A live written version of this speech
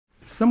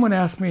Someone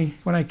asked me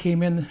when I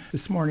came in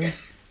this morning,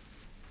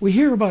 we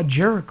hear about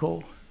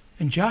Jericho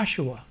and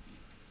Joshua.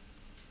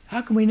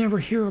 How can we never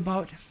hear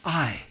about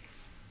Ai?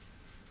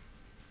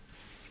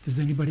 Does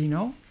anybody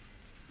know?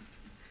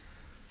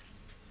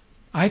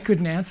 I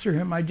couldn't answer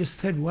him. I just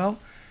said, well,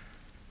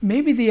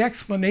 maybe the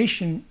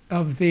explanation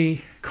of the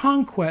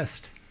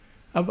conquest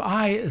of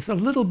Ai is a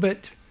little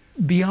bit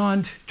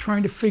beyond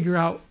trying to figure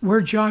out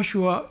where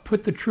Joshua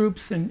put the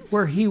troops and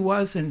where he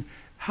was and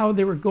how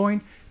they were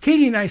going.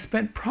 Katie and I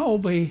spent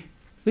probably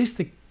at least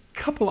a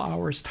couple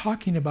hours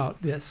talking about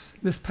this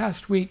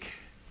past week.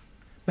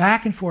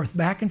 Back and forth,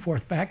 back and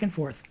forth, back and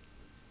forth.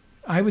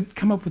 I would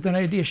come up with an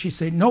idea. She'd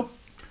say, nope.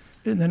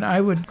 And then I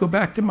would go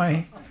back to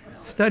my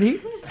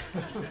study.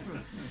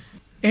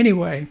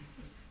 Anyway,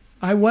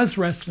 I was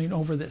wrestling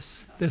over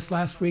this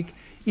last week.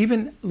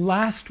 Even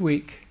last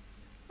week,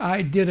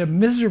 I did a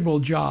miserable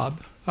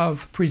job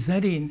of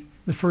presenting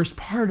the first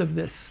part of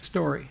this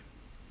story,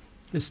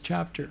 this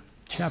chapter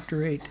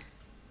 8.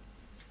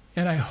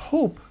 And I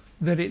hope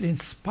that it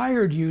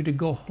inspired you to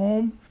go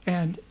home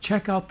and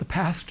check out the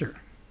pastor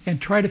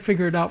and try to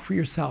figure it out for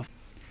yourself.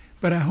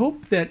 But I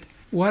hope that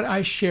what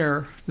I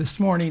share this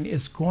morning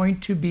is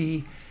going to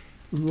be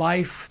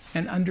life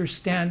and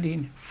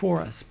understanding for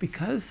us,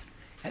 because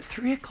at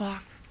 3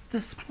 o'clock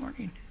this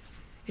morning,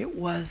 it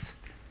was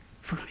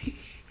for me.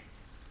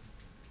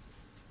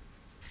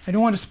 I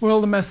don't want to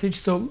spoil the message,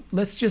 so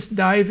let's just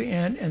dive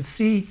in and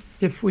see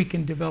if we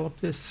can develop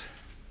this.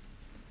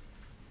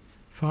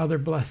 Father,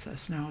 bless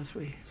us now as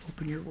we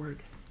open your word.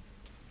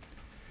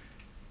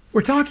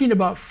 We're talking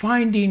about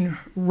finding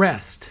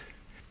rest,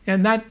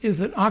 and that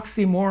is an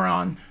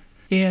oxymoron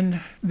in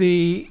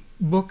the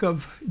book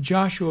of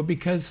Joshua,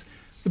 because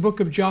the book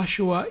of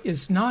Joshua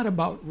is not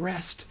about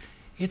rest.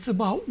 It's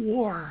about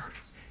war.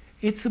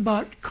 It's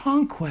about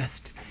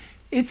conquest.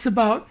 It's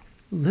about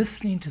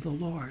listening to the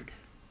Lord.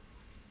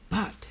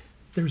 But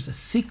there's a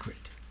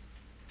secret.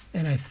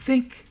 And I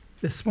think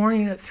this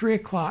morning at 3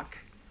 o'clock,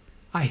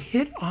 I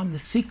hit on the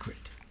secret.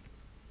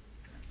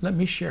 Let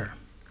me share.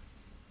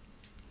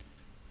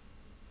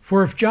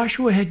 For if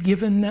Joshua had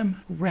given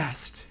them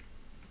rest,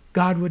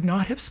 God would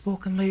not have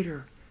spoken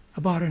later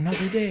about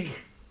another day.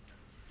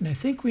 And I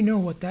think we know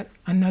what that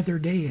another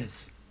day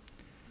is.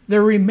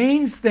 There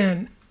remains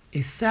then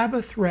a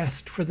Sabbath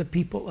rest for the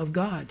people of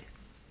God.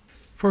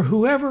 For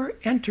whoever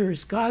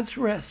enters God's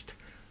rest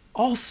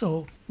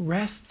also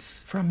rests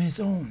from his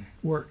own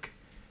work,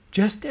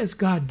 just as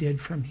God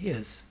did from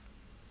his.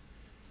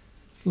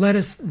 Let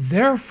us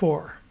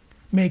therefore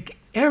make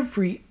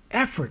every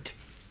effort,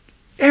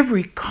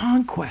 every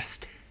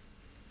conquest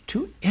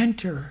to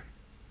enter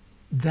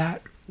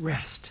that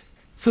rest,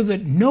 so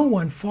that no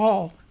one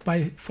fall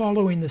by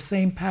following the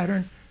same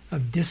pattern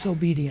of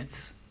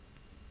disobedience.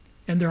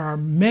 And there are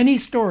many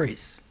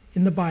stories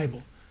in the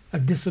Bible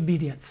of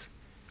disobedience,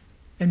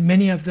 and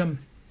many of them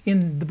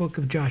in the book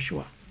of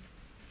Joshua.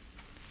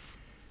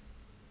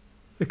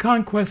 The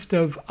conquest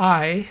of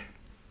Ai,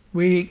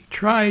 we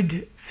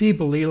tried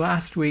feebly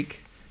last week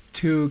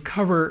to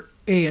cover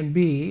A and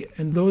B,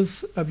 and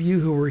those of you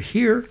who were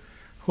here,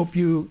 hope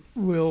you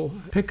will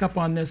pick up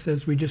on this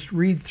as we just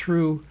read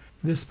through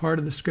this part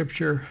of the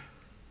scripture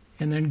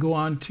and then go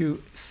on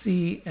to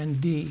C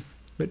and D,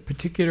 but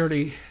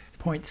particularly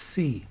point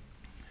C,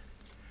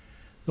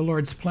 the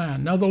Lord's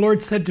plan. Now the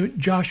Lord said to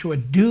Joshua,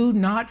 do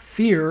not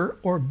fear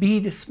or be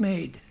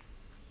dismayed.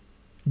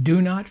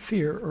 Do not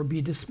fear or be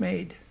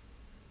dismayed.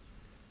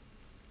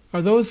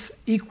 Are those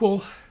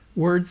equal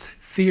words,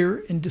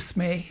 fear and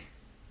dismay?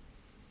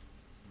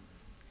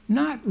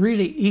 Not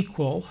really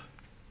equal,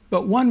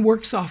 but one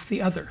works off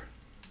the other.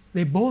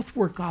 They both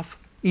work off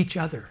each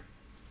other.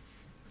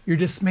 You're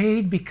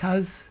dismayed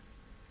because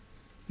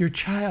your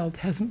child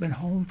hasn't been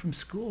home from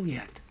school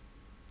yet.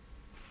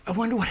 I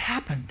wonder what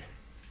happened.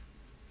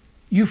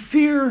 You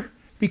fear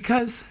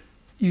because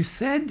you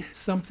said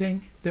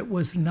something that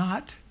was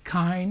not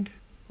kind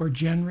or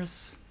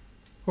generous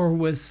or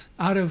was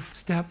out of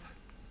step,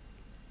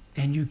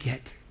 and you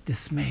get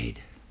dismayed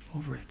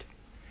over it.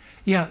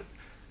 Yeah,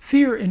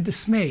 fear and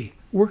dismay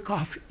work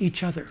off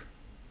each other.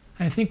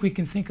 And I think we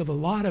can think of a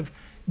lot of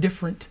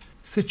different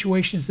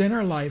situations in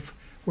our life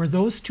where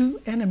those two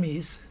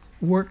enemies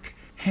work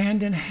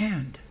hand in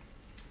hand.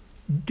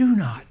 Do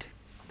not,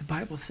 the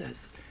Bible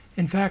says.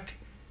 In fact,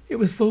 it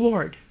was the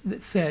Lord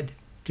that said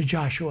to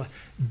Joshua,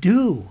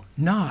 do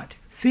not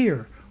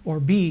fear or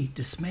be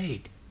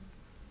dismayed.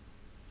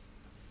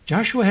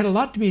 Joshua had a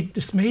lot to be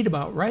dismayed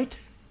about, right?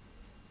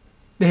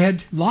 They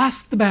had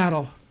lost the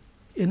battle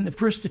in the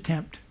first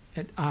attempt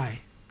at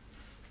Ai.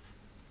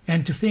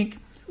 And to think,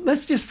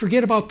 let's just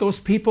forget about those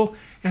people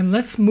and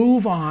let's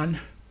move on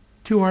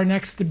to our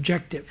next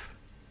objective.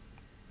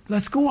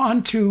 Let's go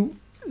on to,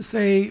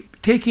 say,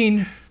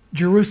 taking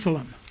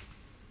Jerusalem.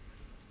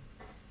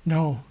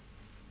 No.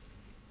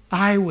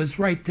 Ai was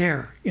right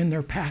there in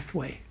their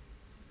pathway.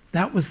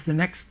 That was the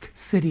next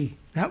city.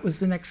 That was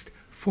the next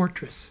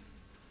fortress.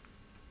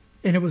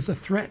 And it was a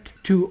threat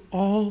to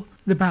all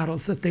the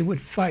battles that they would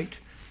fight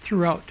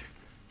throughout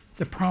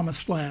the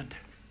promised land.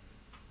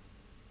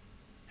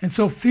 And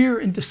so fear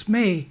and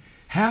dismay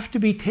have to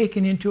be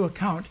taken into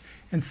account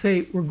and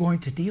say, we're going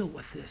to deal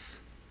with this.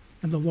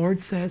 And the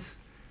Lord says,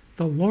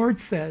 the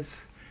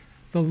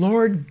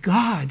Lord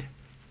God,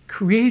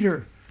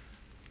 Creator,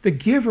 the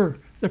giver,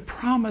 the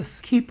promise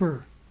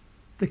keeper,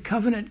 the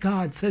covenant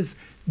God says,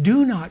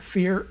 do not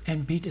fear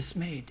and be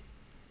dismayed.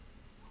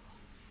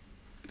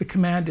 The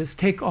command is,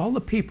 take all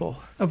the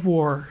people of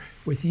war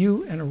with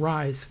you and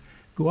arise.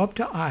 Go up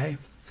to Ai.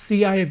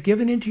 See, I have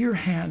given into your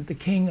hand the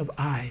king of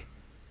Ai,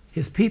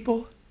 his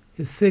people,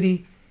 his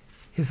city,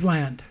 his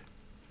land.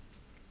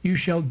 You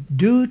shall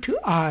do to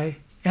Ai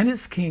and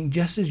its king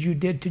just as you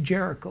did to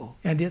Jericho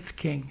and its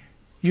king.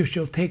 You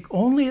shall take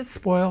only its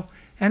spoil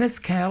and its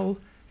cattle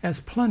as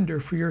plunder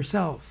for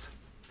yourselves.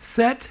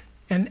 Set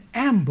an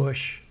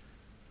ambush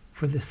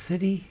for the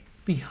city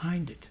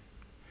behind it.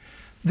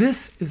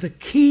 This is a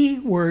key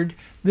word.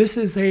 This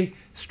is a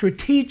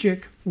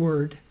strategic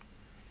word,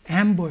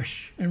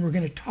 ambush. And we're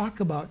going to talk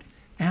about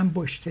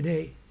ambush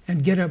today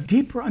and get a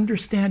deeper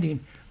understanding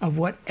of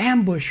what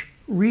ambush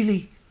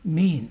really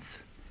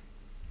means.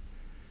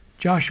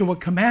 Joshua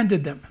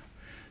commanded them.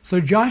 So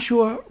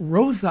Joshua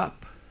rose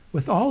up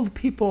with all the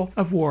people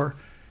of war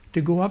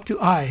to go up to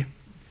Ai.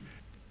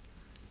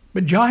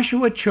 But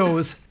Joshua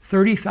chose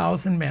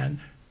 30,000 men,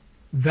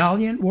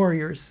 valiant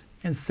warriors,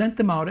 and sent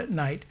them out at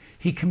night.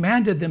 He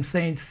commanded them,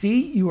 saying,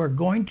 see, you are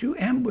going to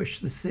ambush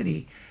the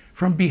city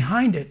from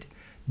behind it.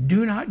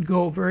 Do not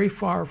go very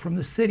far from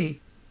the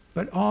city,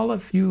 but all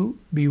of you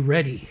be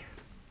ready.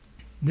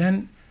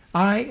 Then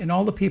I and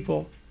all the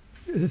people,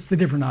 it's the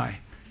different I.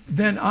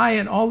 Then I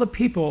and all the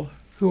people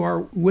who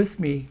are with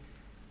me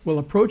will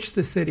approach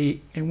the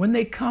city, and when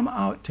they come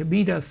out to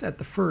meet us at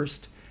the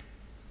first,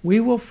 we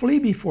will flee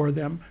before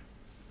them.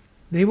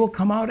 They will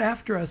come out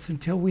after us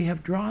until we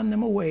have drawn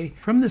them away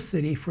from the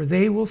city, for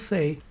they will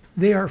say,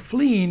 they are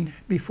fleeing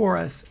before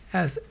us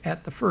as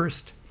at the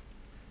first,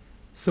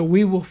 so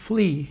we will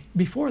flee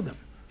before them.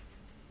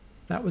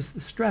 That was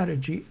the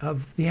strategy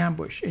of the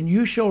ambush. And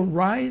you shall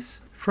rise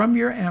from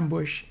your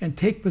ambush and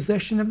take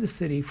possession of the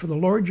city, for the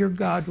Lord your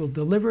God will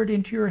deliver it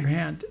into your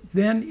hand.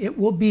 Then it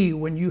will be,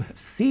 when you have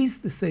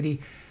seized the city,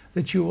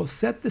 that you will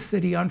set the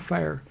city on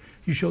fire.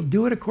 You shall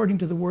do it according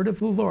to the word of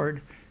the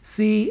Lord.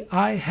 See,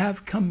 I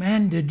have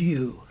commanded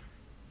you.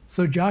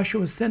 So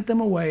Joshua sent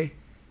them away,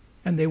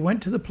 and they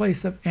went to the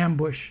place of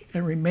ambush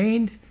and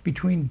remained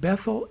between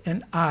Bethel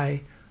and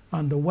Ai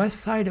on the west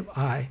side of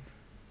Ai.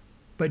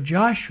 But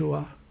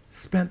Joshua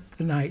spent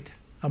the night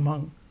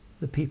among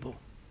the people.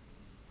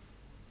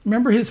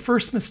 Remember his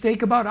first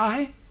mistake about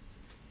Ai?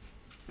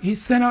 He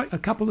sent out a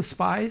couple of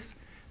spies.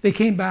 They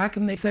came back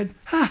and they said,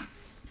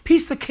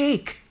 piece of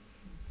cake.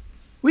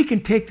 We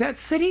can take that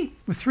city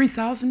with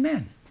 3,000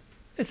 men.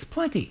 It's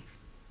plenty.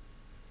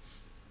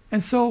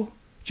 And so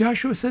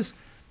Joshua says,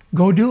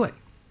 go do it.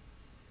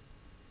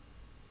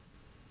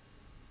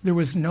 There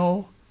was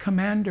no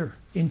commander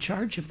in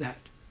charge of that.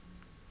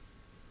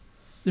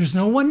 There's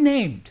no one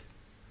named.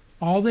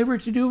 All they were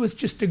to do was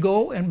just to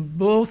go and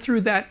blow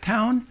through that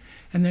town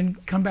and then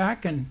come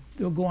back and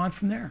they'll go on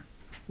from there.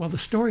 Well, the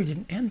story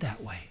didn't end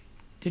that way.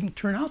 It didn't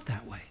turn out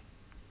that way.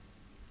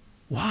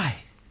 Why?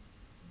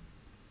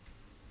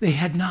 They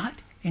had not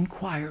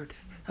inquired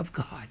of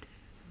God.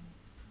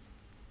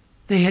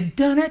 They had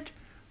done it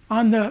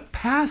on the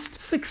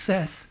past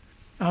success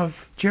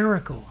of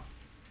Jericho.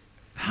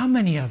 How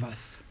many of us,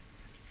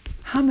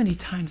 how many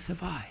times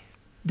have I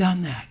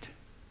done that?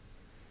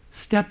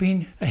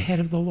 Stepping ahead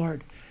of the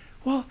Lord.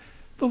 Well,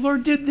 the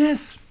Lord did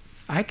this.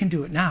 I can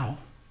do it now.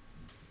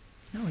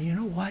 No, you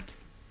know what?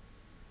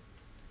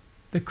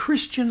 The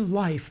Christian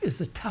life is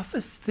the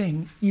toughest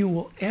thing you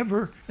will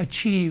ever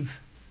achieve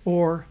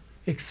or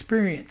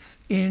experience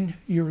in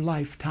your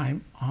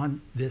lifetime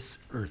on this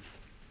earth.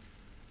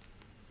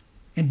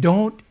 And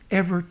don't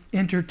ever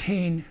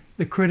entertain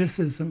the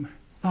criticism,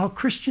 oh,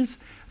 Christians,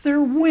 they're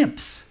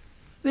wimps.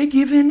 They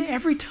give in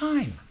every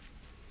time.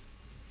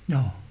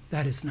 No,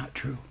 that is not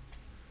true.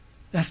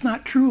 That's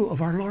not true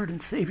of our Lord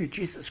and Savior,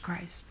 Jesus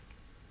Christ.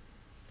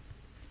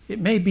 It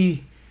may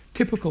be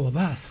typical of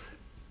us,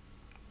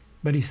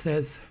 but he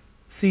says,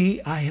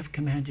 see, I have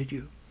commanded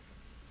you.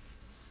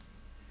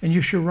 And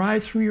you shall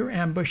rise from your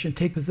ambush and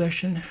take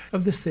possession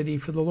of the city,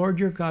 for the Lord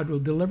your God will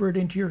deliver it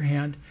into your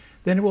hand.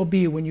 Then it will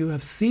be, when you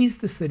have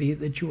seized the city,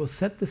 that you will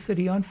set the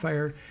city on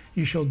fire.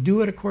 You shall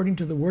do it according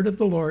to the word of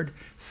the Lord.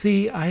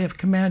 See, I have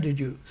commanded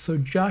you. So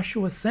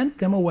Joshua sent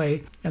them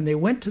away, and they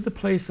went to the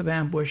place of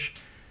ambush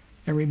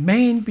and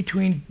remained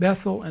between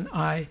Bethel and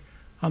Ai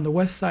on the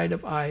west side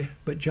of Ai.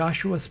 But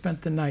Joshua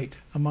spent the night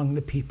among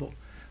the people.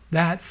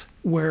 That's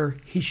where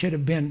he should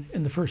have been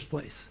in the first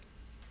place.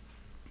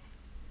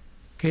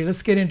 Okay,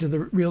 let's get into the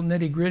real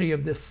nitty-gritty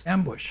of this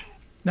ambush.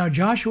 Now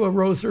Joshua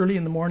rose early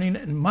in the morning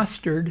and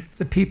mustered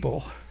the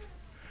people.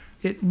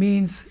 It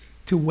means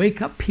to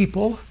wake up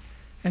people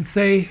and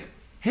say,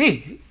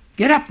 hey,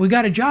 get up, we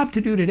got a job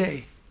to do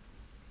today.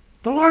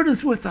 The Lord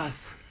is with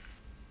us.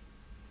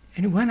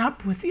 And he went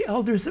up with the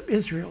elders of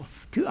Israel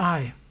to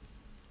Ai.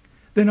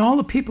 Then all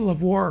the people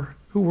of war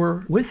who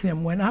were with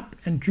him went up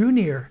and drew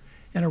near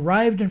and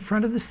arrived in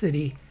front of the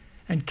city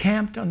and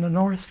camped on the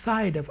north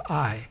side of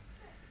Ai.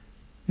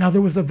 Now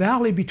there was a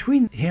valley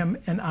between him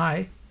and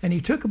Ai, and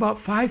he took about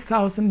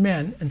 5,000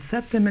 men and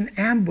set them in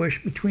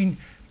ambush between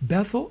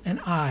Bethel and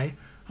Ai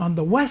on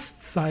the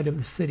west side of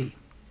the city.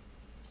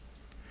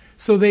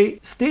 So they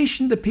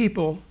stationed the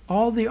people,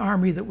 all the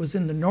army that was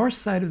in the north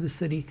side of the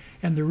city,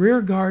 and the rear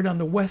guard on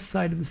the west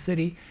side of the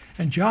city,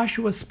 and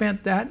Joshua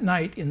spent that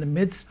night in the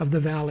midst of the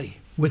valley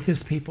with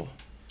his people,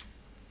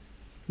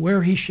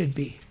 where he should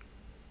be,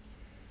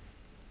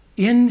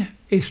 in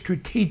a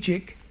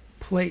strategic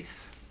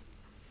place.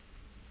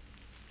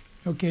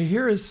 Okay,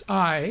 here is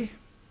Ai.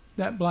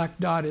 That black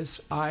dot is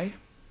Ai.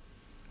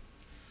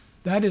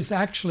 That is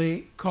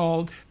actually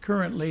called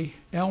currently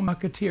El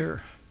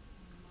Makatir.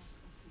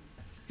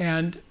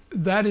 And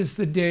that is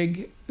the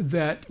dig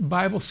that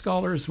Bible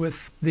scholars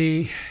with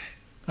the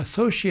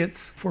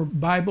Associates for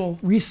Bible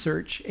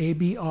Research,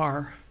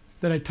 ABR,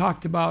 that I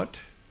talked about,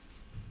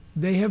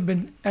 they have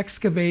been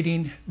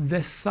excavating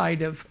this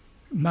side of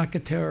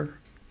Makatir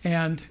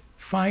and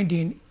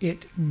finding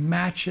it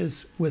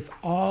matches with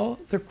all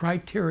the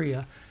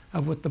criteria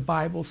of what the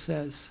Bible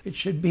says it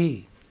should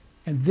be.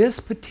 And this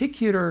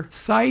particular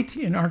site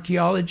in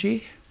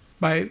archaeology,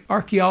 by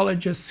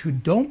archaeologists who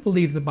don't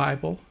believe the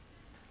Bible,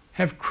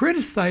 have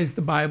criticized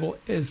the Bible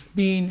as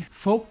being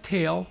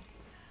folktale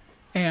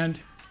and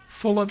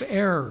full of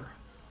error.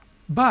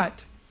 But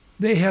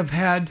they have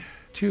had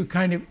to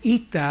kind of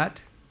eat that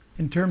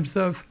in terms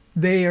of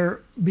they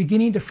are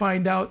beginning to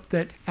find out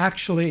that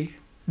actually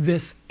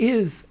this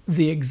is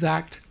the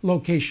exact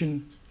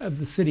location of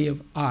the city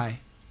of Ai.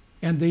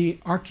 And the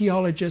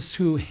archaeologists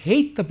who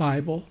hate the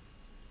Bible,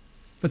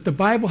 but the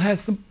Bible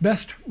has the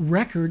best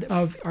record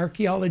of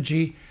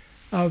archaeology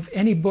of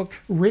any book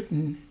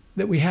written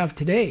that we have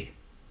today.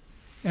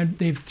 And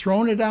they've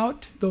thrown it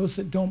out, those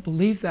that don't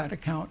believe that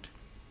account.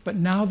 But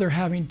now they're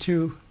having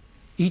to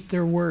eat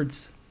their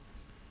words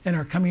and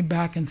are coming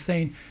back and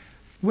saying,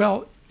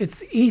 well,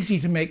 it's easy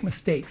to make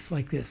mistakes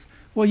like this.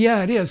 Well,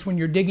 yeah, it is when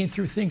you're digging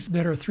through things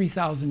that are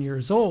 3,000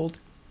 years old.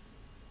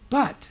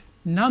 But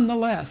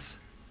nonetheless,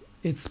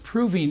 it's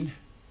proving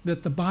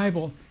that the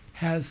Bible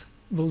has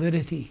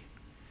validity.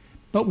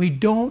 But we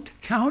don't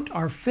count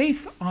our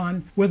faith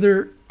on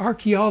whether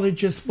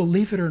archaeologists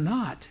believe it or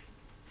not.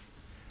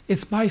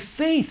 It's by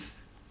faith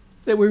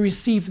that we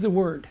receive the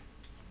word.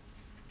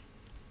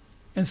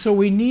 And so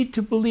we need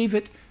to believe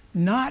it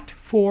not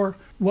for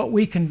what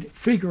we can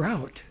figure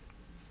out,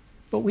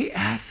 but we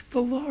ask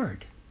the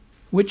Lord,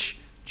 which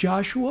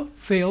Joshua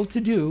failed to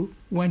do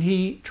when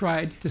he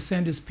tried to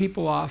send his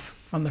people off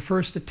on the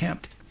first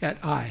attempt at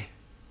Ai.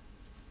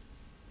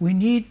 We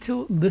need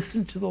to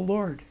listen to the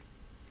Lord.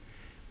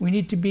 We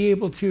need to be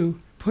able to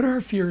put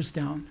our fears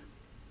down,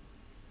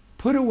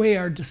 put away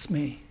our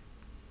dismay,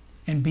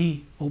 and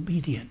be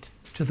obedient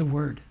to the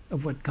word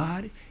of what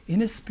God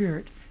in his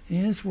Spirit and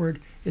in his word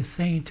is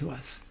saying to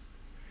us.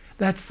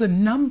 That's the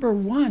number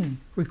one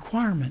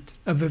requirement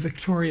of a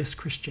victorious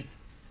Christian,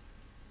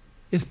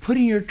 is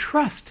putting your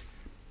trust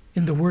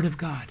in the word of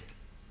God.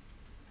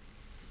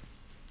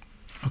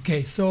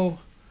 Okay, so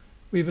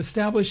we've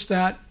established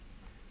that,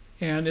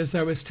 and as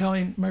I was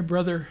telling my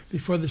brother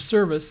before the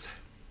service,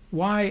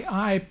 why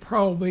Ai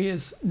probably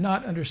is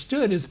not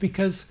understood is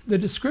because the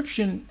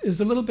description is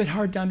a little bit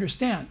hard to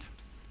understand.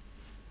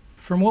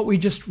 From what we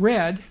just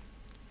read,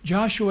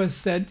 Joshua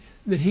said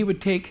that he would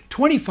take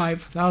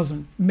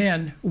 25,000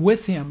 men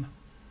with him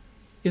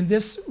in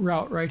this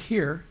route right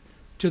here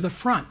to the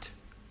front.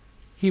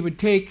 He would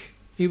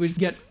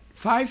get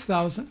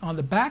 5,000 on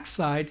the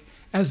backside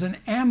as an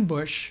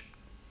ambush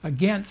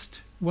against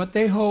what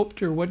they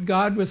hoped or what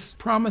God was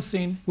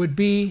promising would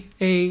be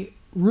a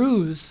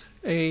ruse,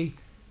 a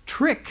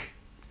trick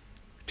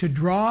to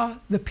draw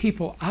the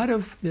people out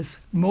of this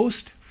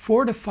most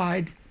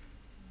fortified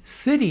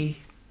city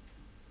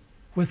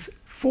with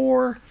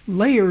 4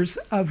 layers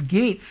of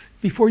gates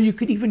before you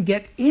could even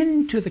get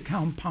into the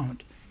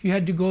compound. You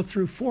had to go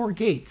through 4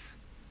 gates,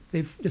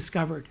 they've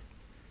discovered,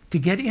 to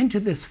get into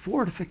this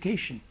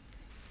fortification.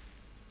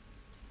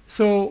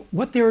 So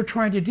what they were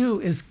trying to do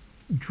is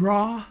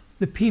draw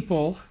the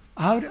people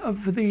out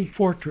of the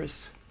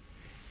fortress,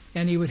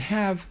 and he would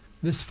have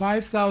this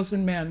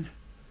 5,000 men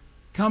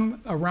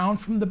come around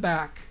from the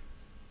back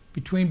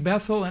between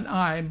Bethel and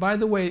Ai. And by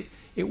the way,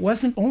 it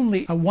wasn't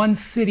only a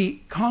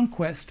 1-city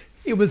conquest,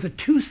 it was a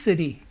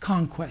 2-city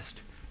conquest.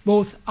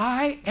 Both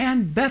Ai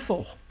and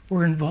Bethel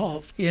were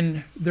involved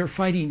in their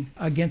fighting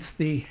against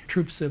the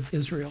troops of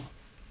Israel.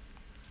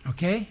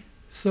 Okay,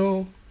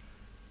 so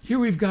here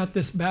we've got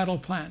this battle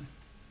plan.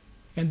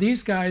 And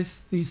these guys,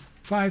 these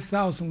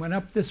 5,000, went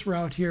up this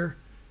route here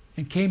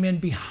and came in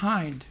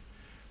behind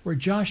where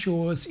Joshua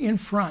was in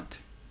front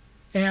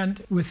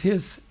and with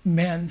his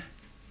men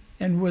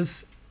and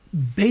was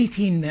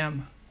baiting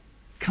them.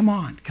 Come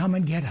on, come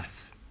and get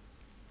us.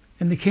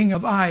 And the king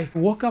of Ai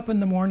woke up in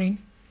the morning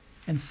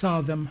and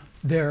saw them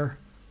there.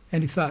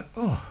 And he thought,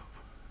 oh,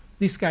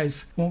 these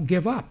guys won't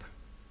give up.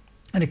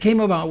 And it came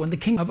about when the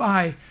king of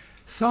Ai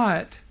saw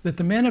it that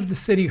the men of the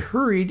city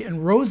hurried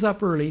and rose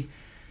up early,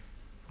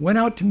 went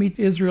out to meet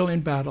Israel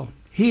in battle,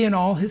 he and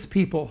all his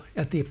people,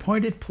 at the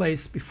appointed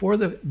place before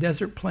the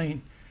desert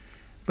plain.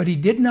 But he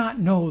did not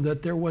know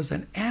that there was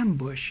an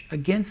ambush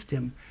against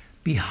him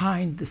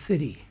behind the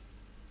city.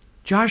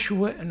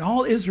 Joshua and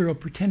all Israel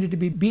pretended to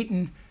be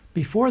beaten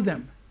before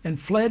them and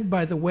fled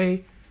by the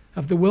way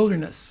of the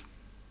wilderness.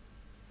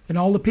 And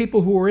all the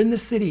people who were in the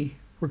city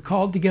were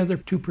called together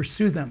to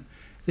pursue them.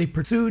 They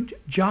pursued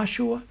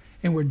Joshua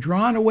and were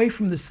drawn away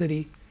from the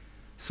city,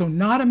 so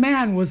not a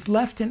man was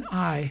left in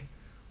Ai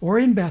or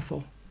in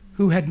Bethel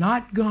who had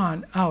not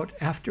gone out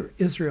after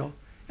Israel.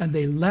 And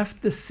they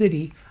left the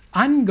city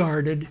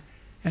unguarded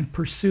and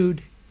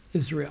pursued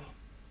Israel.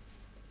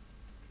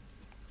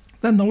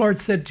 Then the Lord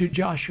said to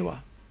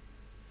Joshua,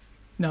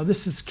 now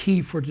this is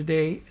key for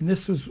today, and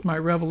this was my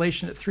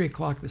revelation at 3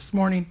 o'clock this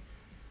morning.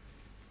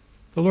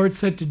 The Lord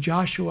said to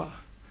Joshua,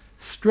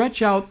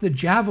 stretch out the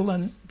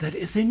javelin that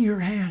is in your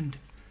hand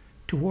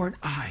toward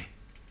Ai,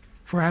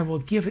 for I will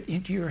give it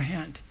into your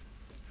hand.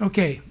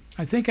 Okay,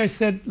 I think I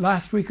said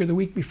last week or the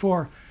week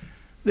before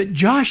that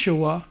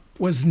Joshua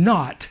was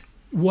not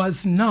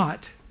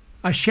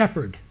a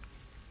shepherd.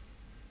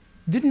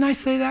 Didn't I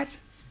say that?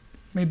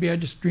 Maybe I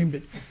just dreamed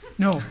it.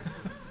 No,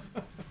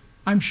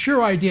 I'm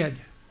sure I did.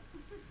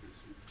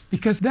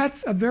 Because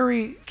that's a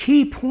very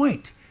key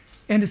point.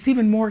 And it's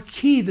even more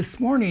key this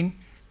morning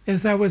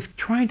as I was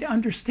trying to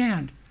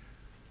understand,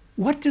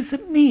 what does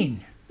it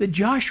mean that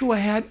Joshua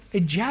had a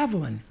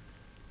javelin,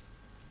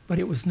 but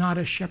it was not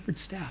a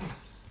shepherd's staff?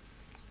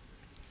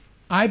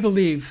 I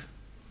believe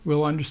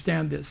we'll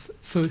understand this.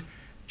 So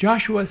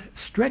Joshua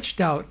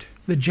stretched out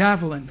the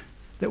javelin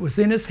that was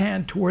in his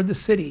hand toward the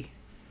city.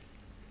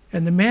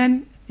 And the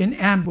men in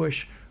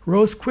ambush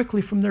rose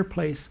quickly from their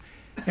place.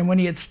 And when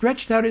he had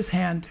stretched out his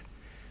hand,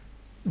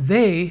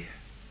 they,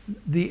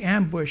 the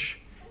ambush,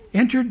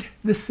 entered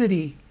the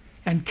city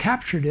and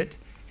captured it,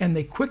 and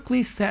they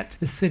quickly set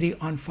the city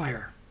on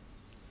fire.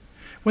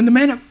 When the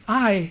men of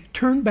Ai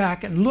turned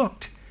back and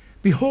looked,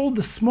 behold,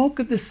 the smoke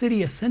of the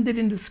city ascended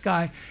into the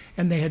sky,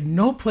 and they had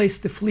no place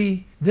to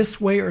flee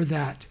this way or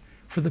that,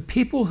 for the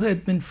people who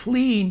had been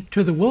fleeing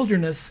to the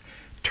wilderness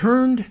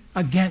turned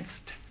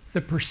against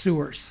the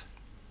pursuers.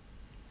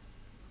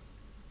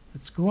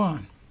 Let's go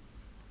on.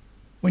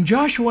 When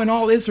Joshua and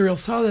all Israel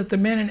saw that the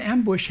men in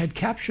ambush had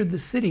captured the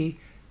city,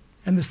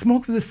 and the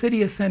smoke of the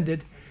city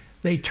ascended,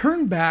 they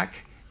turned back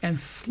and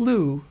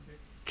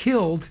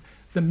killed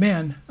the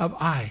men of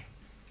Ai.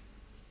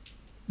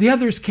 The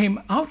others came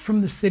out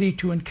from the city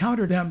to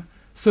encounter them,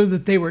 so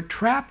that they were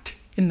trapped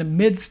in the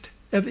midst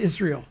of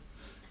Israel,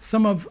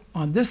 some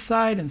on this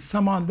side and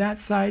some on that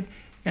side,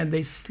 and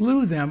they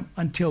slew them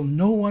until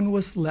no one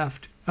was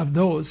left of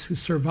those who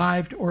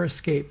survived or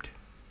escaped.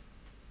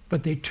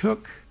 But they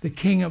took the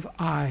king of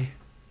Ai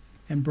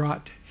and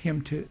brought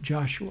him to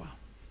Joshua.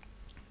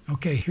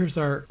 Okay, here's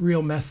our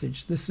real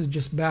message. This is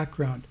just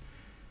background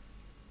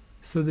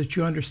so that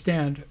you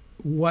understand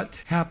what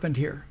happened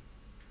here.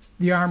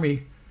 The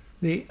army,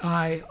 the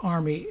Ai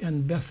army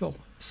and Bethel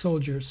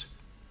soldiers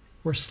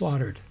were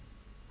slaughtered,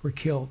 were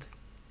killed.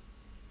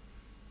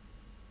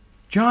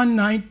 John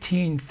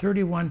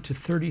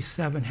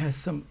 19:31-37 has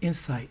some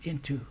insight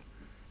into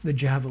the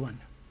javelin.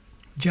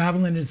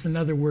 Javelin is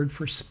another word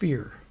for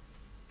spear.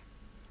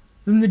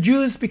 Then the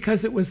Jews,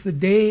 because it was the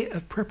day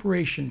of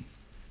preparation,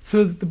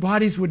 so that the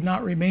bodies would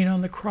not remain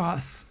on the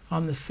cross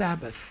on the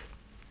Sabbath,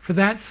 for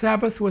that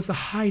Sabbath was a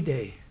high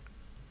day,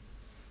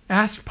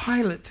 asked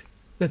Pilate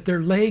that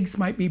their legs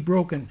might be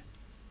broken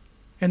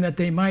and that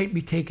they might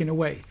be taken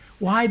away.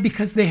 Why?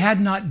 Because they had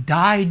not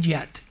died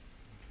yet.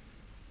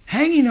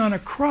 Hanging on a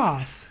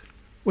cross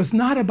was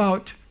not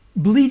about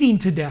bleeding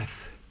to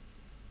death.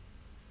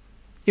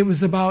 It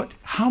was about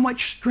how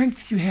much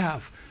strength you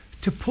have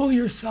to pull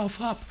yourself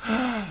up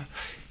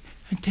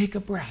and take a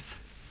breath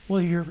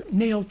while you're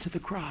nailed to the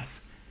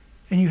cross.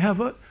 And you have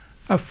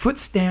a foot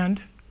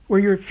stand where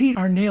your feet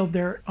are nailed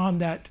there on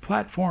that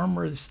platform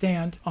or the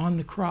stand on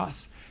the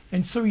cross.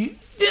 And so you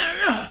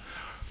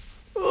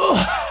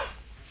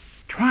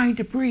trying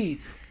to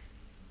breathe.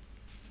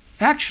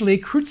 Actually,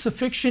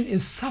 crucifixion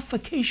is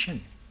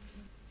suffocation.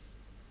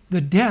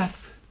 The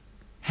death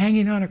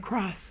hanging on a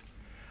cross.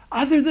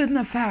 Other than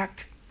the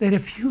fact that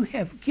if you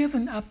have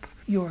given up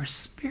your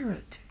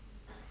spirit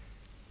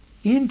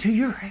into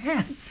your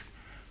hands,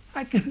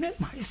 I commit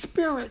my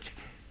spirit,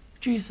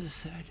 Jesus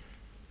said.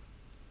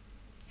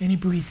 And he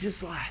breathed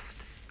his last.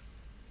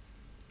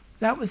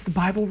 That was the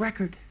Bible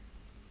record.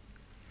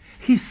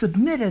 He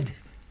submitted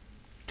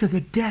to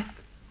the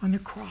death on the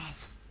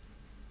cross.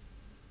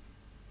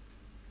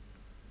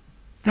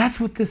 That's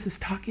what this is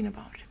talking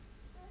about.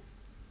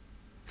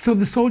 So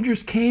the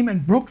soldiers came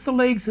and broke the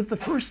legs of the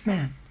first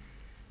man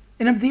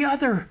and of the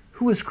other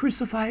who was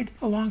crucified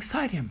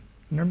alongside him.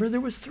 Remember,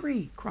 there was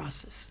 3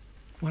 crosses,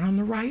 one on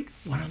the right,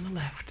 one on the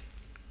left.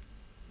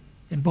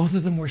 And both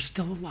of them were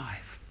still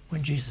alive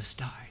when Jesus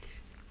died.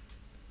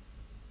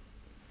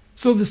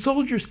 So the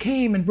soldiers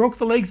came and broke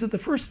the legs of the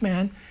first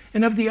man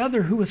and of the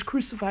other who was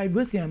crucified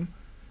with him.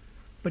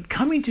 But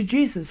coming to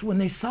Jesus, when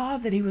they saw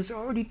that he was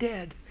already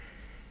dead,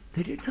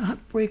 they did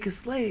not break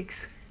his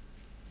legs.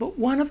 But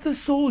one of the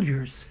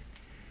soldiers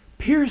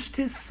pierced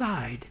his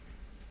side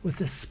with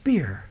a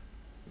spear,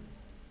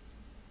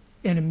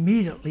 and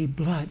immediately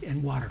blood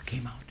and water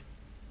came out.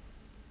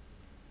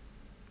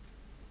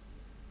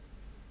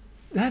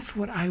 That's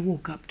what I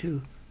woke up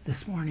to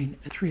this morning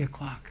at 3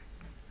 o'clock.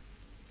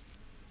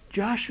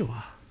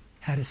 Joshua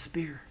had a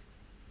spear.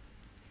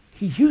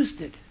 He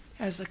used it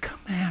as a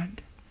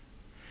command.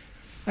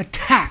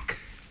 Attack.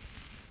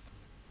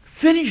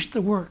 Finish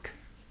the work.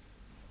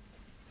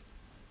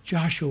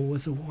 Joshua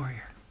was a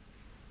warrior.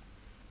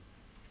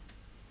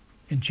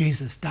 And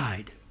Jesus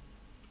died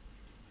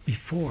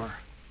before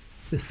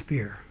the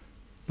spear.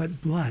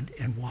 But blood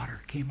and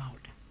water came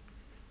out.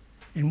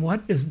 And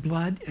what does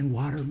blood and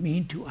water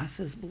mean to us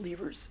as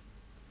believers?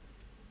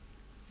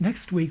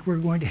 Next week we're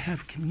going to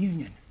have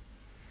communion.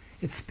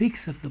 It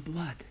speaks of the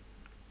blood.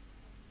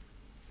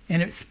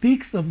 And it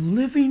speaks of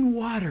living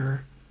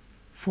water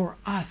for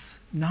us,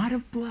 not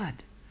of blood,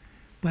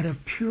 but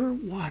of pure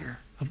water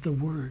of the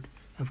Word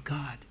of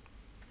God.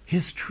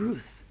 His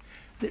truth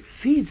that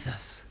feeds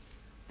us,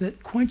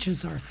 that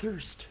quenches our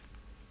thirst.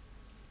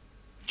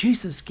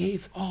 Jesus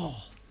gave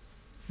all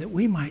that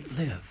we might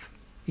live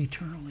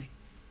eternally.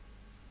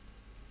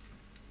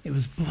 It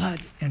was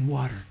blood and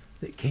water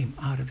that came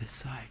out of his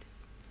side.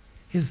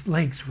 His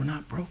legs were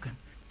not broken.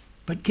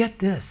 But get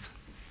this.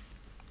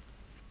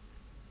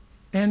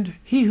 And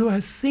he who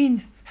has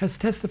seen has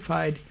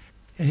testified,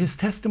 and his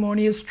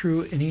testimony is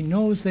true, and he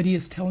knows that he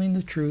is telling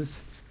the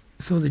truth,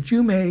 so that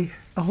you may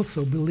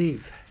also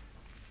believe.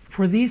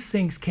 For these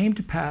things came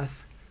to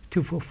pass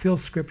to fulfill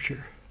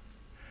Scripture.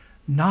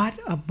 Not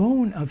a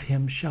bone of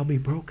him shall be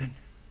broken.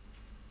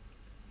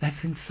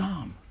 That's in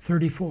Psalm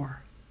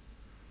 34.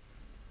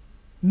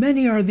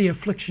 Many are the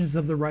afflictions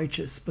of the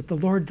righteous, but the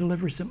Lord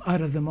delivers him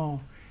out of them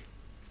all.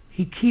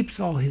 He keeps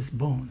all his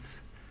bones.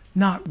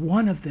 Not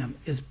one of them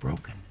is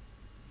broken.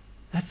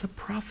 That's a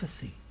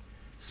prophecy,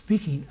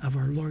 speaking of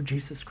our Lord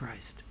Jesus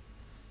Christ.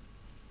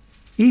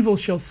 Evil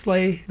shall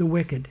slay the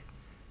wicked,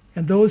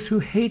 and those who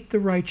hate the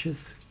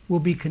righteous will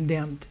be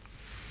condemned.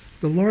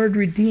 The Lord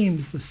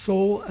redeems the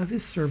soul of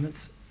his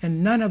servants,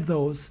 and none of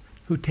those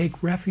who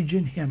take refuge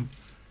in him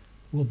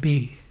will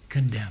be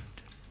condemned.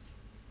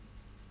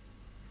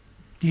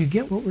 Do you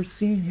get what we're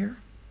seeing here?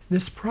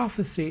 This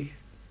prophecy,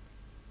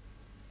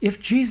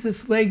 if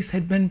Jesus' legs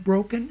had been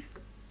broken,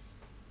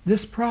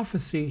 this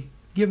prophecy,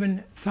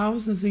 given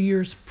thousands of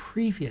years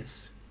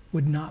previous,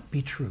 would not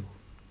be true.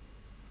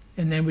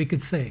 And then we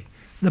could say,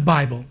 the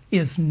Bible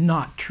is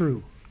not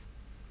true.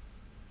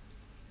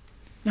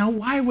 Now,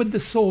 why would the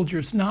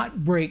soldiers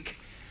not break?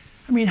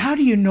 I mean, how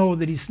do you know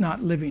that he's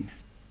not living?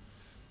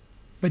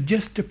 But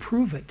just to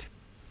prove it,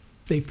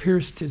 they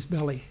pierced his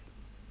belly.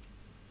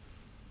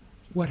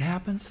 What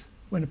happens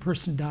when a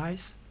person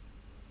dies?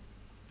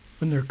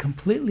 When they're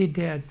completely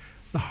dead,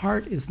 the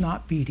heart is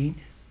not beating.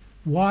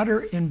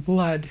 Water and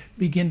blood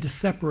begin to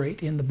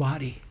separate in the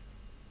body.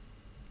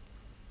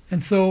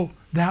 And so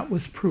that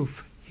was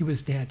proof he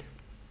was dead.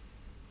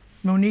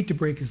 No need to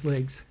break his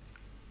legs.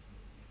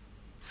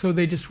 So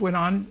they just went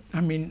on. I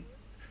mean,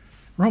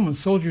 Roman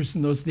soldiers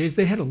in those days,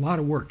 they had a lot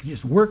of work.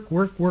 Just work,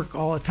 work, work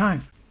all the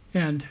time.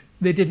 And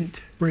they didn't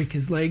break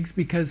his legs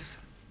because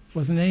there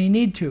wasn't any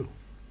need to.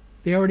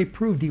 They already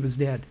proved he was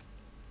dead.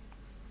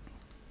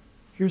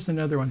 Here's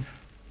another one.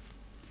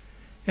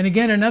 And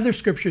again, another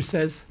scripture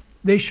says,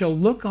 they shall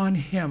look on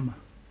him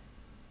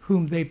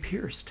whom they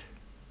pierced.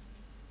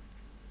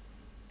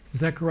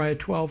 Zechariah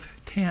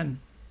 12:10.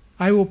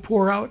 I will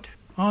pour out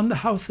on the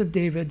house of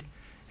David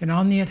and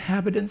on the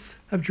inhabitants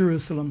of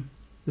Jerusalem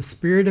the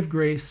spirit of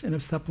grace and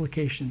of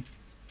supplication,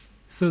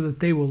 so that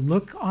they will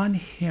look on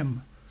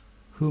him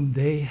whom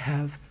they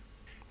have,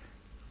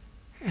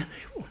 and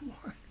they will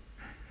mourn.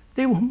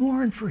 They will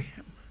mourn for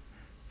him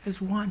as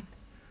one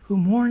who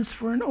mourns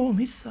for an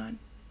only son,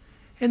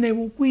 and they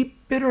will weep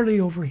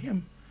bitterly over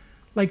him,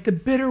 like the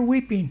bitter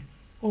weeping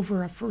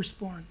over a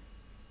firstborn.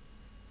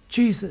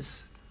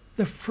 Jesus,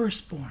 the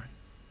firstborn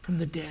from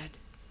the dead,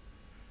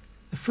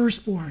 the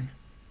firstborn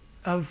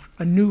of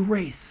a new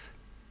race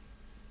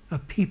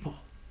of people,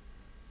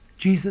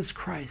 Jesus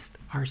Christ,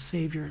 our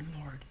Savior and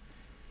Lord,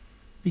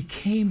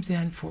 became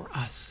then for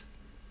us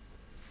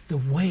the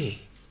way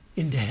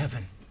into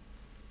heaven.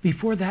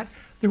 Before that,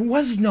 there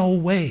was no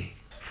way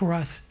for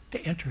us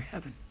to enter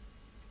heaven.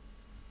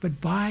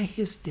 But by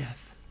his death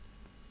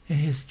and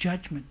his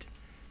judgment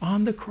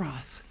on the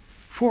cross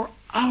for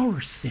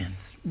our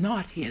sins,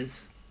 not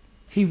his,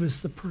 he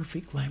was the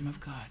perfect Lamb of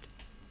God.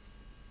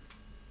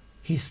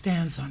 He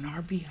stands on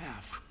our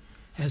behalf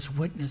as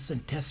witness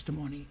and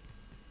testimony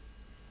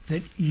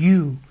that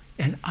you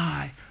and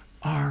I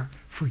are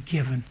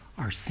forgiven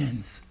our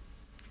sins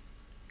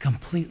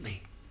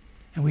completely.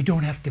 And we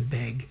don't have to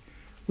beg.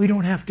 We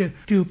don't have to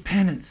do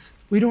penance.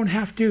 We don't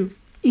have to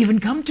even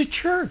come to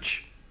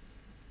church.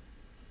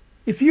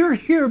 If you're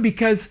here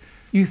because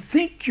you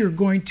think you're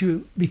going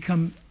to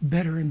become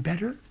better and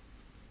better,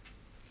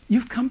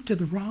 you've come to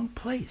the wrong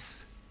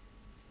place.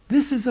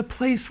 This is a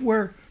place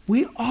where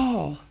we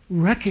all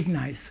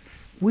recognize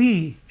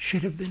we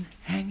should have been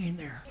hanging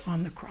there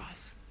on the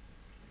cross.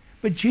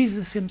 But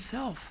Jesus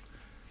himself,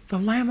 the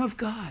Lamb of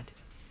God,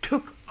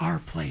 took our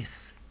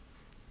place.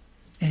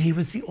 And he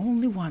was the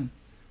only one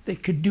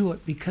that could do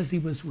it because he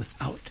was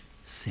without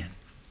sin.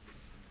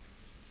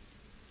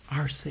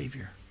 Our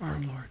Savior, our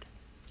Lord.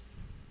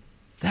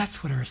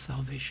 That's what our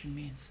salvation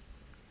means.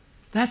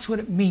 That's what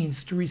it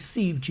means to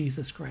receive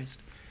Jesus Christ.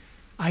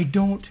 I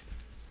don't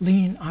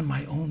lean on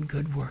my own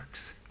good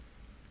works.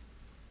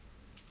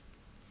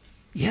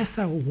 Yes,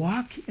 I will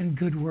walk in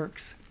good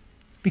works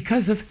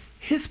because of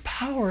his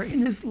power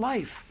in his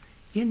life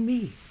in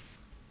me.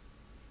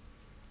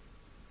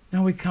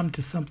 Now we come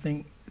to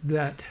something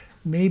that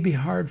may be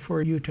hard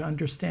for you to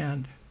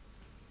understand,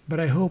 but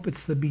I hope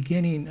it's the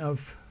beginning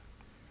of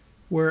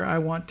where I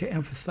want to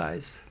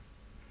emphasize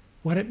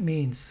what it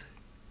means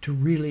to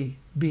really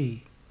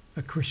be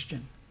a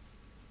Christian.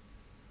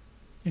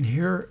 And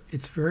here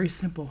it's very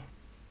simple.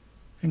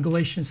 In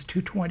Galatians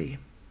 2:20,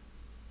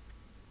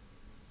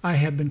 I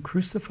have been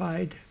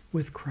crucified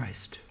with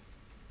Christ.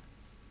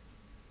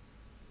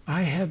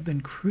 I have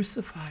been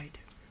crucified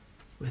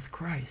with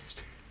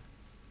Christ.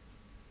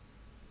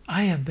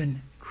 I have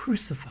been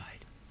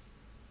crucified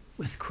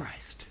with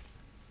Christ.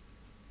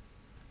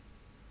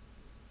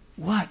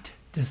 What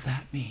does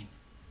that mean?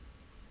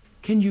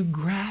 Can you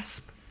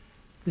grasp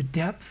the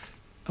depth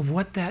of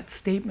what that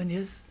statement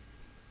is?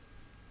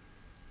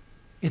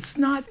 It's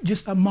not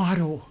just a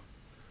motto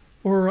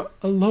or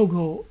a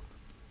logo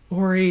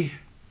or a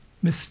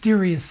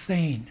mysterious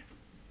saying.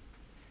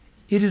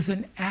 It is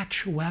an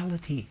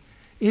actuality.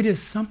 It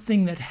is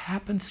something that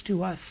happens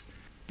to us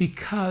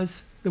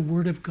because the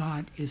Word of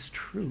God is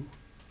true.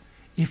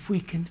 If we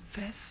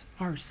confess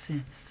our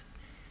sins,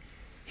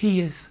 he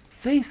is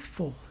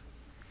faithful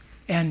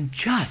and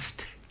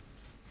just,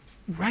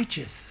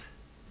 righteous,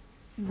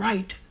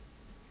 right,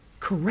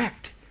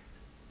 correct,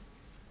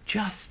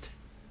 just,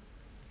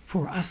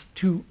 for us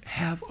to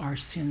have our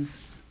sins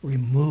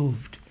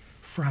removed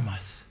from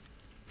us.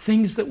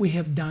 Things that we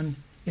have done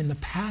in the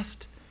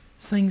past,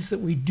 things that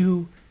we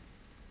do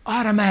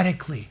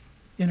automatically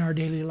in our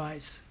daily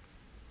lives.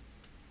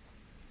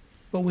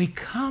 But we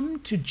come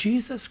to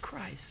Jesus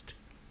Christ,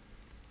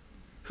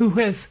 who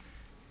has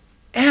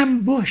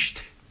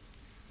ambushed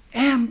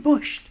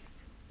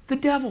the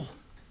devil,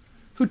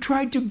 who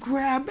tried to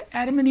grab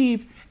Adam and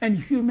Eve and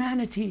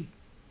humanity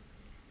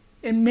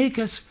and make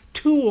us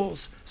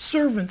tools,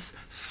 servants,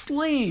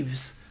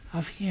 slaves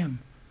of him,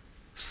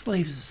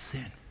 slaves of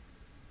sin.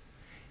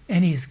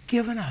 And he's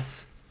given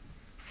us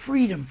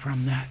freedom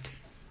from that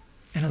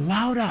and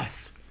allowed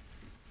us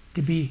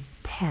to be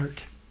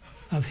part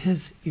of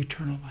his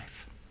eternal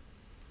life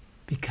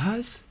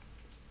because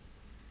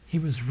he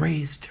was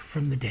raised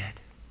from the dead.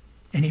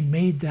 And he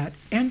made that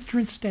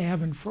entrance to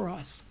heaven for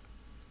us,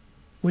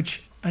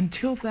 which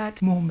until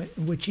that moment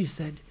in which he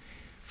said,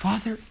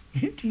 Father,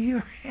 into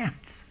your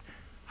hands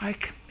I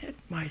commit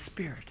my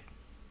spirit.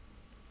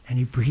 And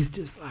he breathed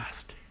his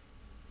last.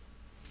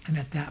 And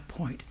at that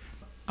point,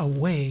 a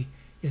way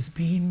is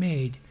being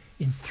made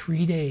in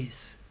 3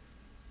 days.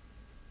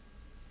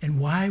 And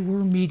why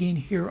we're meeting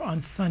here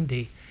on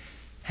Sunday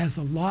has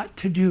a lot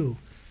to do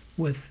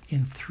with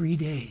in 3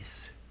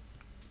 days,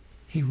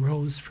 he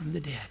rose from the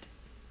dead.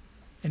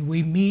 And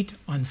we meet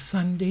on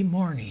Sunday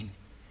morning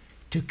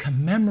to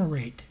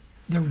commemorate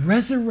the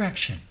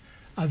resurrection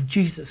of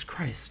Jesus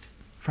Christ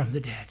from the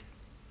dead.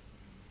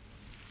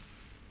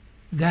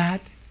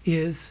 That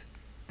is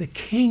the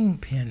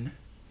kingpin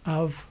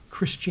of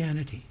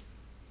Christianity.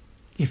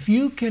 If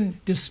you can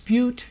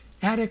dispute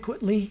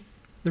adequately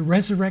the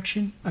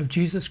resurrection of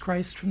Jesus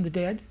Christ from the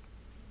dead,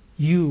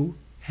 you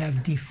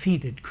have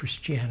defeated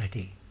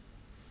Christianity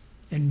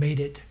and made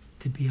it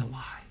to be a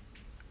lie.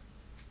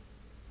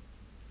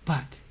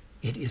 But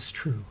it is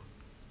true.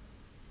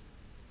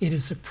 It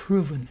is a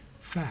proven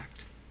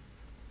fact.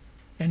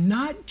 And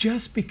not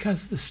just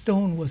because the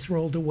stone was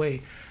rolled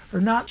away, or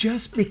not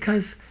just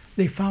because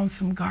they found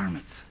some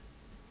garments.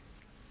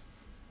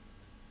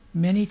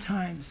 Many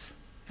times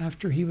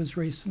after he was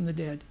raised from the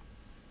dead,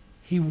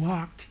 he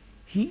walked,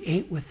 he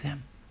ate with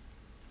them.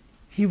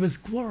 He was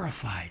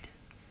glorified,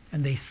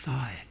 and they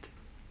saw it.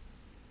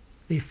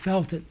 They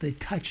felt it, they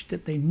touched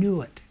it, they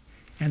knew it,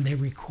 and they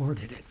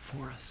recorded it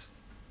for us.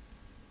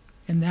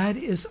 And that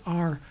is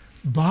our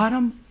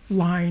bottom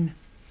line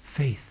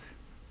faith.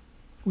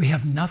 We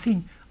have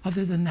nothing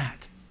other than that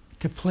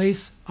to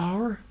place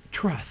our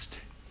trust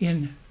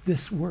in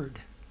this word,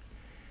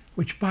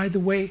 which, by the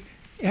way,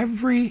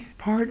 every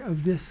part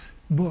of this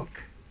book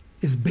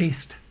is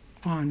based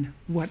on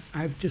what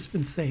I've just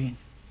been saying.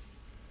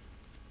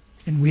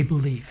 And we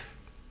believe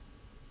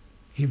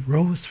he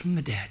rose from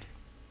the dead,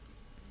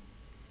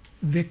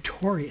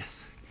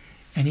 victorious,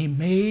 and he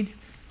made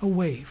a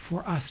way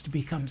for us to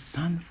become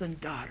sons and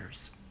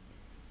daughters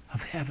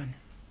of heaven.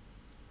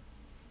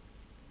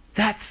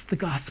 That's the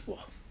gospel.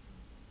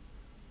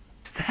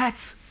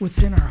 That's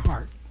what's in our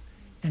heart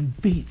and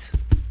beats.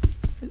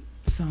 It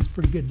sounds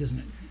pretty good, doesn't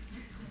it?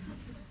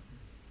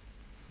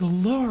 The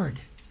Lord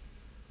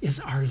is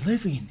our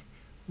living,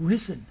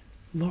 risen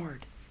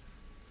Lord.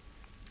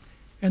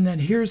 And then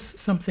here's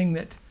something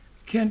that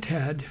Kent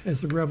had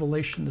as a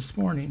revelation this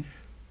morning.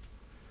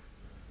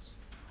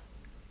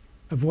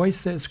 A voice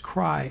says,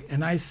 cry.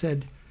 And I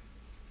said,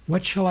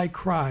 what shall I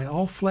cry?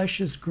 All flesh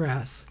is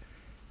grass,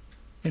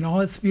 and all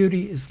its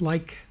beauty is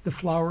like the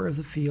flower of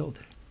the field.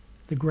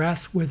 The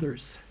grass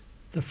withers,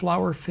 the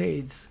flower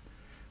fades.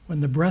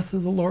 When the breath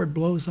of the Lord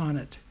blows on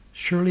it,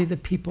 surely the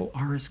people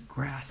are as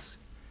grass.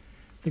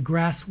 The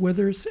grass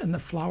withers and the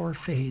flower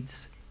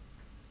fades.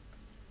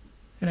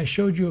 And I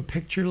showed you a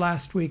picture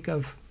last week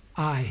of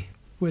Ai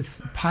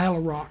with a pile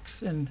of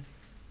rocks, and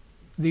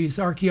these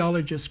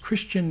archaeologists,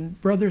 Christian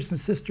brothers and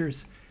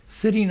sisters,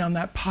 sitting on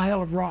that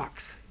pile of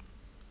rocks.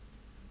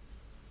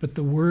 But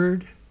the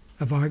word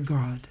of our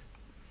God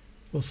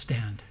will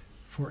stand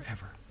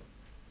forever.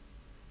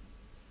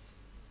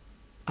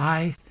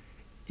 Ai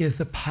is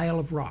a pile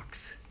of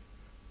rocks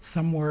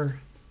somewhere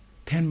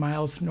 10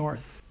 miles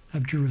north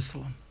of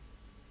Jerusalem.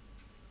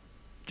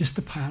 Just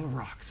a pile of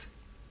rocks.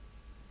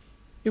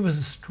 It was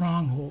a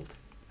stronghold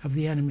of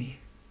the enemy.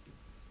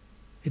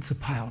 It's a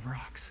pile of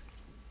rocks.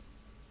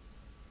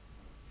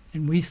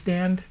 And we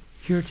stand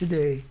here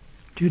today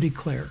to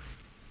declare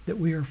that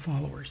we are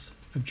followers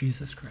of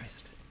Jesus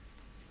Christ.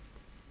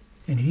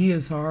 And He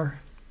is our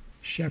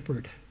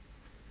shepherd.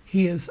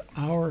 He is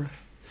our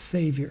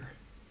Savior.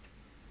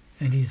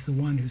 And He's the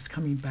one who's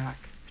coming back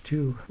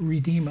to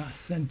redeem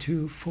us and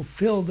to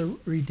fulfill the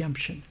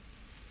redemption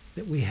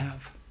that we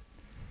have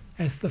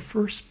as the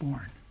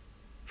firstborn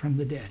from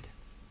the dead.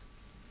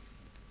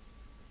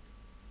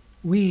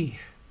 We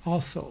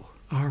also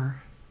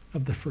are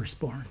of the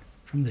firstborn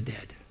from the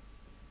dead.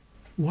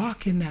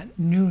 Walk in that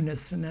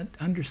newness and that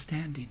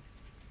understanding.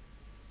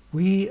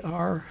 We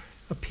are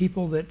a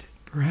people that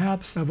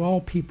perhaps of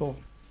all people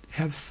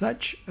have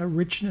such a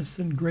richness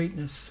and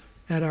greatness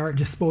at our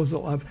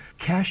disposal of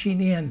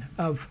cashing in,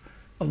 of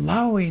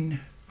allowing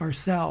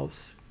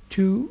ourselves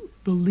to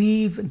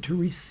believe and to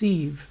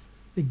receive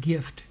the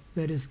gift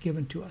that is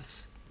given to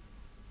us.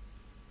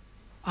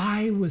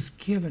 I was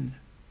given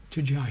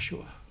to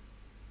Joshua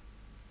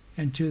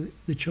and to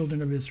the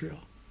children of Israel.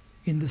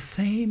 In the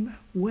same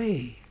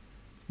way,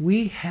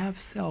 we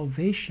have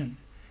salvation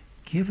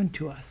given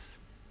to us,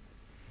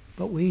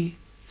 but we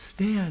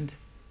stand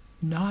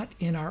not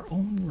in our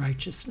own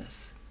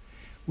righteousness.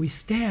 We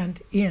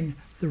stand in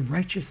the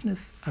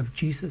righteousness of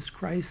Jesus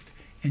Christ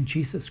and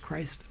Jesus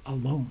Christ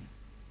alone.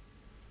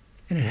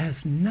 And it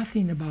has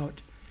nothing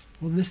about,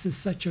 well, this is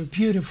such a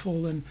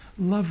beautiful and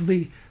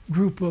lovely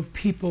group of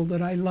people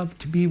that I love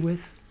to be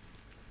with.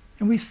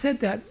 And we've said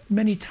that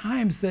many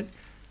times, that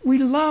we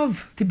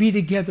love to be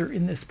together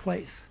in this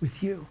place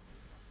with you.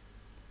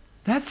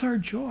 That's our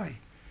joy.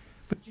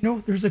 But you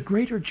know, there's a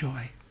greater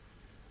joy.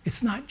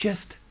 It's not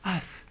just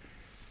us.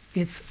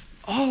 It's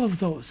all of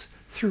those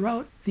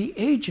throughout the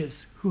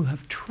ages who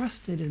have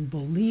trusted and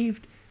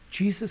believed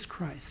Jesus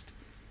Christ.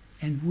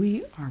 And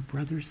we are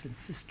brothers and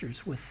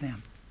sisters with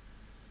them.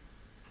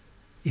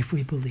 If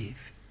we believe,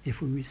 if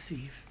we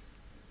receive.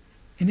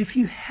 And if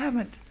you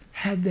haven't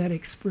had that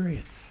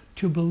experience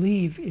to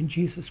believe in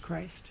Jesus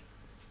Christ,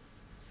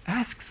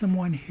 ask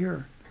someone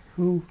here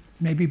who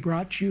maybe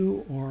brought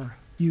you or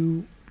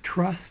you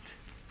trust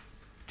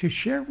to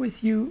share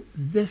with you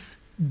this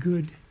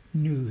good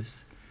news,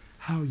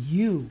 how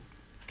you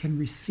can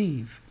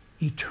receive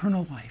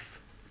eternal life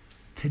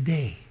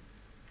today.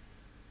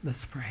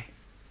 Let's pray.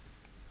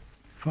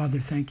 Father,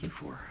 thank you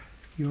for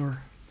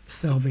your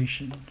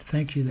salvation.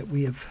 Thank you that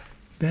we have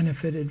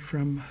benefited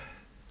from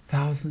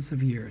thousands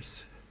of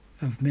years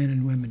of men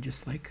and women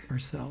just like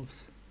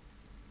ourselves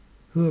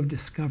who have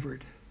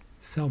discovered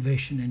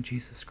salvation in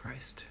Jesus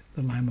Christ,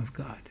 the Lamb of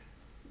God.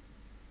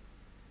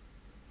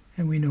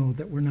 And we know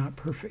that we're not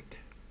perfect.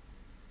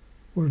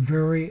 We're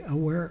very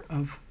aware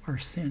of our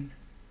sin.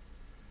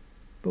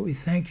 But we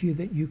thank you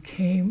that you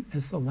came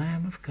as the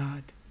Lamb of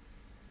God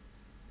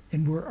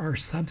and were our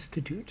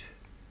substitute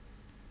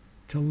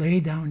to lay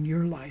down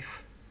your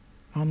life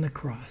on the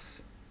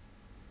cross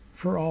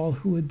for all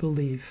who would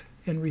believe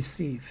and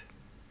receive.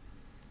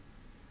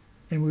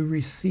 And we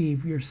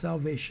receive your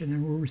salvation,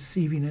 and we're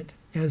receiving it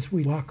as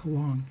we walk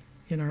along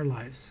in our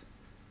lives.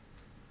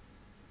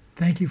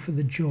 Thank you for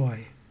the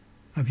joy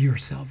of your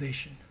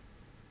salvation,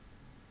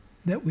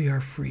 that we are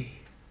free,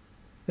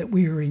 that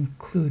we are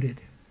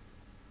included,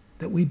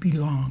 that we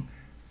belong,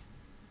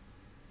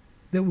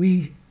 that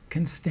we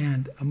can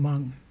stand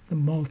among the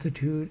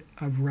multitude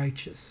of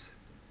righteous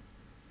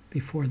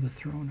before the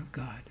throne of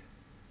God.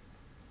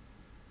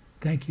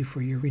 Thank you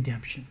for your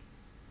redemption,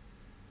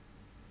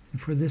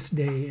 and for this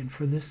day and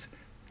for this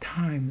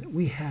time that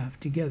we have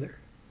together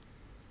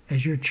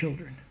as your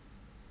children.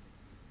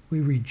 We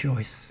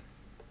rejoice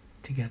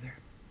together.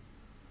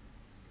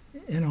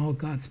 And all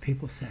God's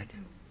people said,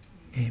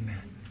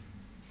 amen.